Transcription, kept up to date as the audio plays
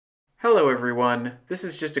Hello everyone, this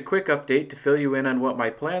is just a quick update to fill you in on what my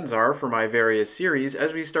plans are for my various series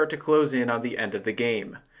as we start to close in on the end of the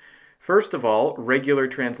game. First of all, regular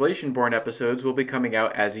Translationborn episodes will be coming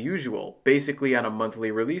out as usual, basically on a monthly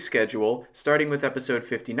release schedule, starting with episode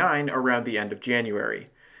 59 around the end of January.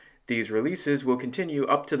 These releases will continue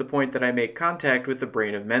up to the point that I make contact with the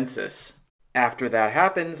Brain of Mensis. After that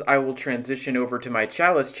happens, I will transition over to my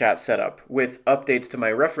Chalice chat setup, with updates to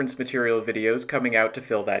my reference material videos coming out to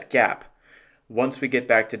fill that gap. Once we get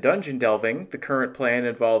back to dungeon delving, the current plan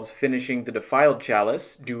involves finishing the Defiled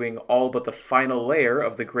Chalice, doing all but the final layer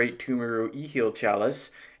of the Great Tumuru Ihil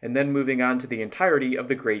Chalice, and then moving on to the entirety of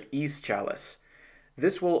the Great East Chalice.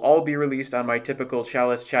 This will all be released on my typical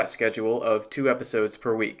Chalice chat schedule of 2 episodes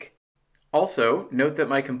per week. Also, note that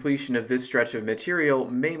my completion of this stretch of material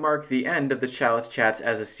may mark the end of the Chalice Chats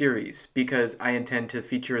as a series, because I intend to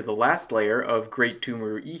feature the last layer of Great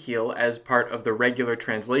Tumuru Ihil as part of the regular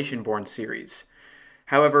Translationborn series.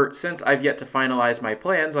 However, since I've yet to finalize my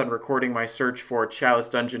plans on recording my search for Chalice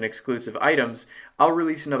Dungeon exclusive items, I'll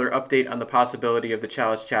release another update on the possibility of the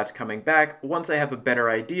Chalice Chats coming back once I have a better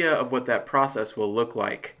idea of what that process will look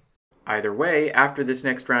like. Either way, after this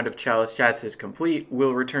next round of Chalice Chats is complete,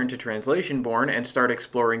 we'll return to Translationborn and start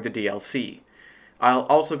exploring the DLC. I'll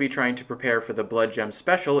also be trying to prepare for the Blood Gem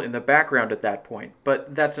special in the background at that point,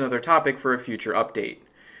 but that's another topic for a future update.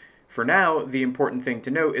 For now, the important thing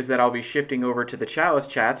to note is that I'll be shifting over to the Chalice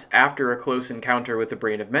Chats after a close encounter with the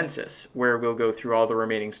Brain of Mensis, where we'll go through all the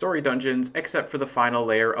remaining story dungeons except for the final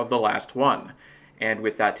layer of the last one. And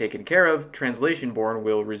with that taken care of, Translationborn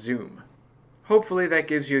will resume. Hopefully that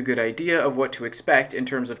gives you a good idea of what to expect in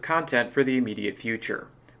terms of content for the immediate future.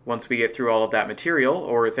 Once we get through all of that material,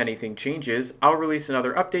 or if anything changes, I'll release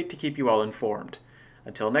another update to keep you all informed.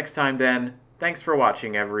 Until next time then, thanks for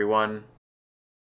watching everyone.